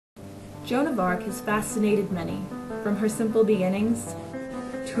Joan of Arc has fascinated many, from her simple beginnings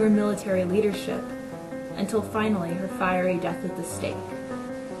to her military leadership, until finally her fiery death at the stake.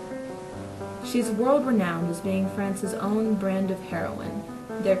 She is world-renowned as being France's own brand of heroine,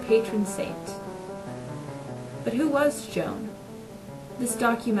 their patron saint. But who was Joan? This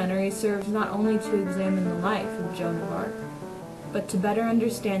documentary serves not only to examine the life of Joan of Arc, but to better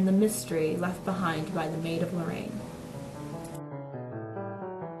understand the mystery left behind by the Maid of Lorraine.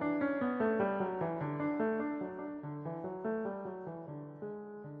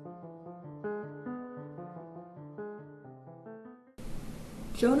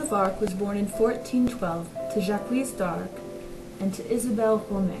 Joan of Arc was born in 1412 to Jacques d'Arc and to Isabelle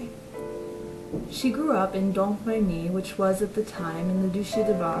Romée. She grew up in Domremy, which was at the time in the Duchy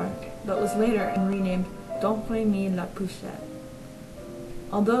de Bar, but was later renamed Domremy-la-Pouchette.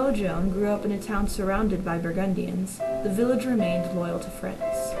 Although Joan grew up in a town surrounded by Burgundians, the village remained loyal to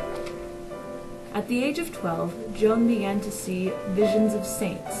France. At the age of 12, Joan began to see visions of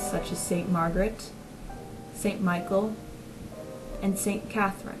saints such as Saint Margaret, Saint Michael, and Saint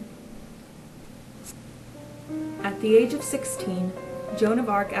Catherine. At the age of 16, Joan of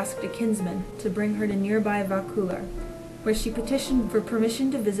Arc asked a kinsman to bring her to nearby Vaucouleurs, where she petitioned for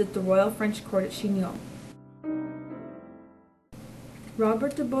permission to visit the royal French court at Chinon.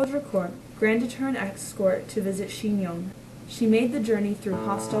 Robert de Baudricourt granted her an escort to visit Chinon. She made the journey through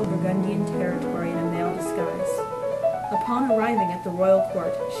hostile Burgundian territory in a male disguise. Upon arriving at the royal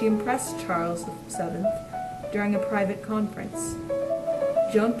court, she impressed Charles VII during a private conference.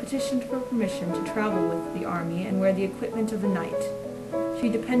 Joan petitioned for permission to travel with the army and wear the equipment of a knight. She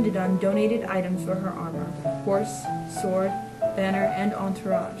depended on donated items for her armor, horse, sword, banner, and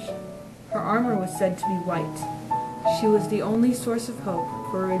entourage. Her armor was said to be white. She was the only source of hope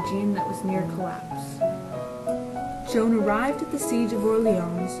for a regime that was near collapse. Joan arrived at the siege of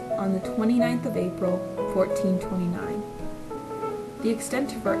Orleans on the 29th of April, 1429. The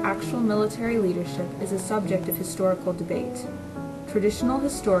extent of her actual military leadership is a subject of historical debate. Traditional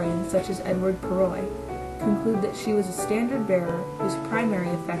historians, such as Edward Perroy, conclude that she was a standard-bearer whose primary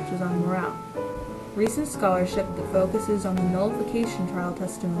effect was on morale. Recent scholarship that focuses on the nullification trial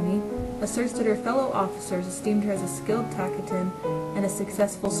testimony asserts that her fellow officers esteemed her as a skilled tactician and a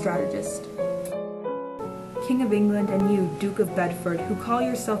successful strategist. King of England and you, Duke of Bedford, who call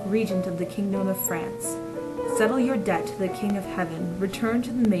yourself regent of the kingdom of France, settle your debt to the King of Heaven, return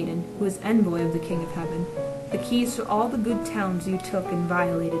to the maiden, who is envoy of the King of Heaven, the keys to all the good towns you took and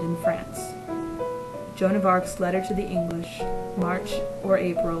violated in France. Joan of Arc's letter to the English, March or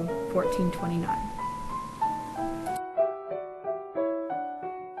April, 1429.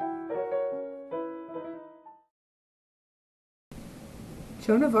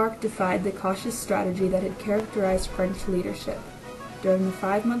 Joan of Arc defied the cautious strategy that had characterized French leadership. During the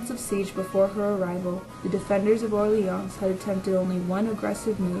 5 months of siege before her arrival, the defenders of Orleans had attempted only one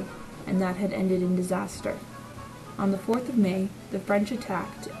aggressive move, and that had ended in disaster. On the 4th of May, the French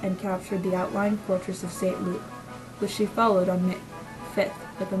attacked and captured the outlying fortress of St. Loup, which she followed on May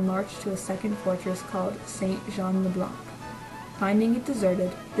 5th with a march to a second fortress called Saint Jean le Blanc. Finding it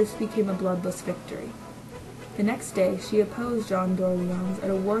deserted, this became a bloodless victory. The next day, she opposed John d'Orleans at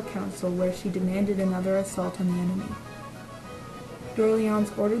a war council where she demanded another assault on the enemy.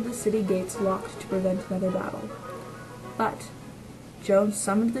 D'Orleans ordered the city gates locked to prevent another battle. But Joan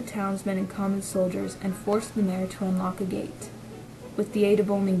summoned the townsmen and common soldiers and forced the mayor to unlock a gate. With the aid of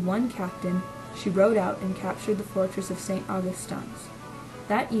only one captain, she rode out and captured the fortress of St. Augustins.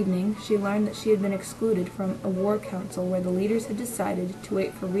 That evening, she learned that she had been excluded from a war council where the leaders had decided to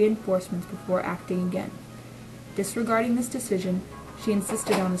wait for reinforcements before acting again. Disregarding this decision, she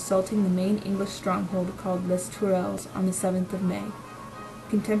insisted on assaulting the main English stronghold called Les Tourelles on the 7th of May.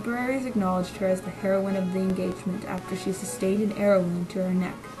 Contemporaries acknowledged her as the heroine of the engagement after she sustained an arrow wound to her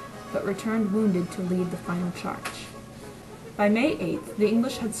neck, but returned wounded to lead the final charge. By May 8th, the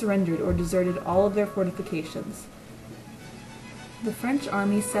English had surrendered or deserted all of their fortifications. The French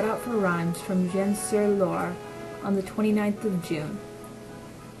army set out for Rheims from Gien-sur-Loire on the 29th of June.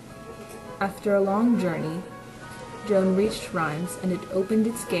 After a long journey, Joan reached Rheims, and it opened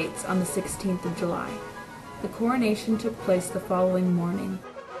its gates on the 16th of July. The coronation took place the following morning.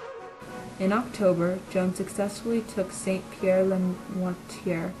 In October, Joan successfully took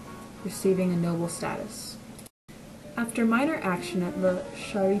Saint-Pierre-le-Moutier, receiving a noble status. After minor action at La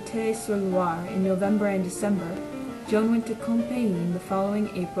Charité-sur-Loire in November and December, Joan went to Compiègne the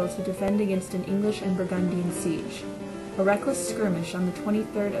following April to defend against an English and Burgundian siege. A reckless skirmish on the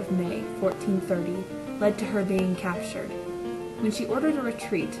 23rd of May, 1430, led to her being captured. When she ordered a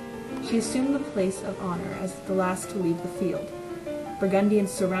retreat, she assumed the place of honor as the last to leave the field. Burgundians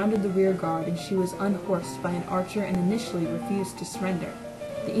surrounded the rear guard, and she was unhorsed by an archer and initially refused to surrender.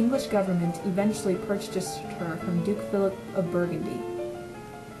 The English government eventually purchased her from Duke Philip of Burgundy.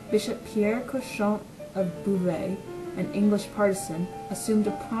 Bishop Pierre Cauchon of Beauvais, an English partisan, assumed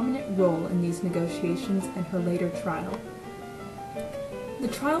a prominent role in these negotiations and her later trial. The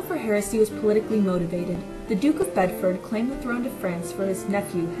trial for heresy was politically motivated. The Duke of Bedford claimed the throne to France for his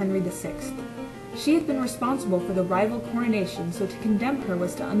nephew, Henry VI. She had been responsible for the rival coronation, so to condemn her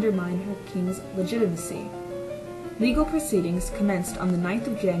was to undermine her king's legitimacy. Legal proceedings commenced on the 9th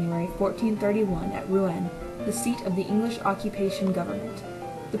of January, 1431, at Rouen, the seat of the English occupation government.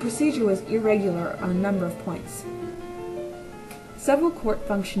 The procedure was irregular on a number of points. Several court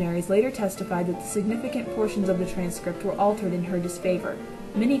functionaries later testified that the significant portions of the transcript were altered in her disfavor.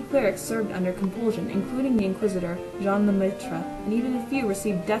 Many clerics served under compulsion, including the inquisitor Jean Lemaitre, and even a few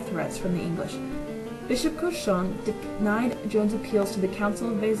received death threats from the English. Bishop Cauchon denied Joan's appeals to the Council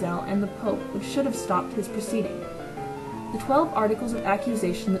of Basel and the Pope, which should have stopped his proceeding. The 12 articles of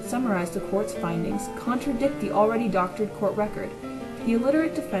accusation that summarize the court's findings contradict the already doctored court record. The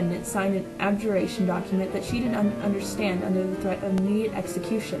illiterate defendant signed an abjuration document that she did not understand under the threat of immediate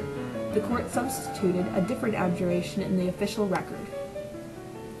execution. The court substituted a different abjuration in the official record.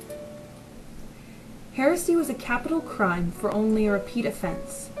 Heresy was a capital crime for only a repeat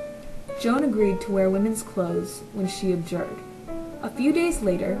offense. Joan agreed to wear women's clothes when she abjured. A few days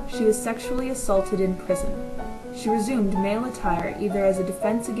later, she was sexually assaulted in prison. She resumed male attire either as a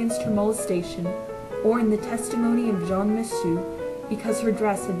defense against her molestation or in the testimony of Jean Messu, because her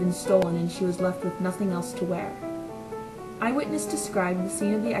dress had been stolen and she was left with nothing else to wear. Eyewitness described the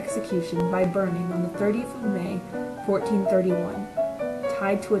scene of the execution by burning on the 30th of May, 1431.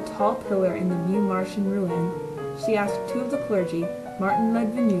 Tied to a tall pillar in the Vieux Marche in Rouen, she asked two of the clergy, Martin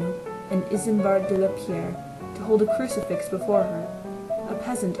Ledvenu and Isambard de la Pierre, to hold a crucifix before her. A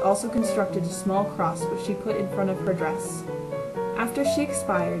peasant also constructed a small cross which she put in front of her dress. After she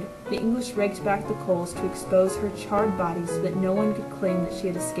expired, the English raked back the coals to expose her charred body so that no one could claim that she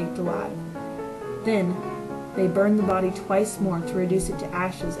had escaped alive. Then, they burned the body twice more to reduce it to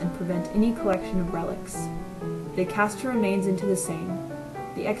ashes and prevent any collection of relics. They cast her remains into the Seine.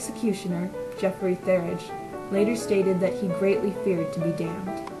 The executioner, Geoffrey Therage, later stated that he greatly feared to be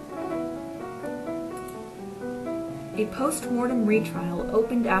damned. A post-mortem retrial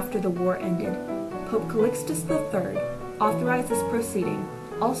opened after the war ended. Pope Calixtus III authorized this proceeding,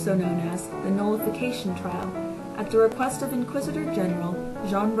 also known as the nullification trial, at the request of Inquisitor General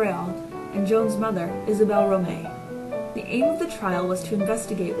Jean Bréal and Joan's mother, Isabelle Romay. The aim of the trial was to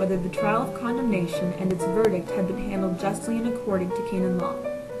investigate whether the trial of condemnation and its verdict had been handled justly and according to canon law.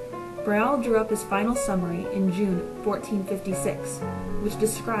 Bréal drew up his final summary in June 1456, which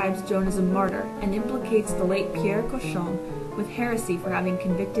describes Joan as a martyr and implicates the late Pierre Cauchon with heresy for having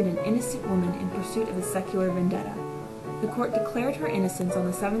convicted an innocent woman in pursuit of a secular vendetta. The court declared her innocence on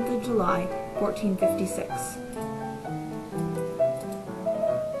the 7th of July, 1456.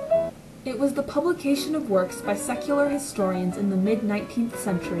 It was the publication of works by secular historians in the mid-19th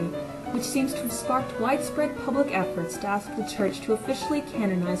century which seems to have sparked widespread public efforts to ask the Church to officially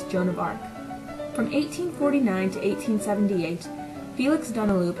canonize Joan of Arc. From 1849 to 1878, Felix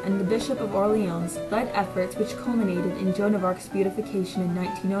Dunlop and the Bishop of Orleans led efforts which culminated in Joan of Arc's beatification in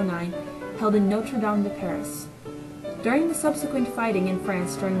 1909, held in Notre Dame de Paris. During the subsequent fighting in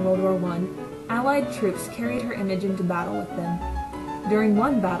France during World War I, Allied troops carried her image into battle with them. During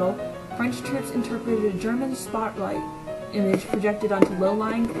one battle, French troops interpreted a German spotlight image projected onto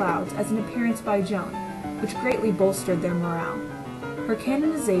low-lying clouds as an appearance by Joan, which greatly bolstered their morale. Her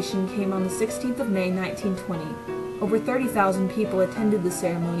canonization came on the 16th of May, 1920. Over 30,000 people attended the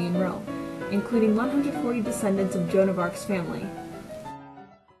ceremony in Rome, including 140 descendants of Joan of Arc's family.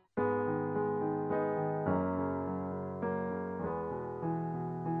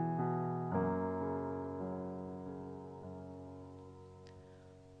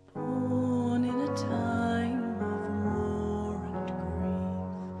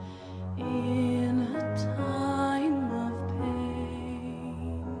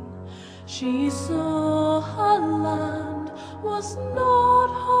 She saw her land was not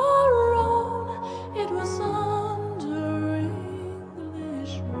her own, it was under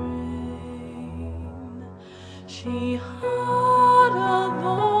English reign. She heard a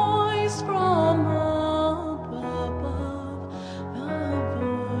voice from up above, the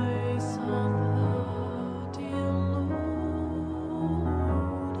voice of her dear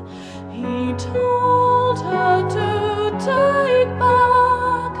Lord. He told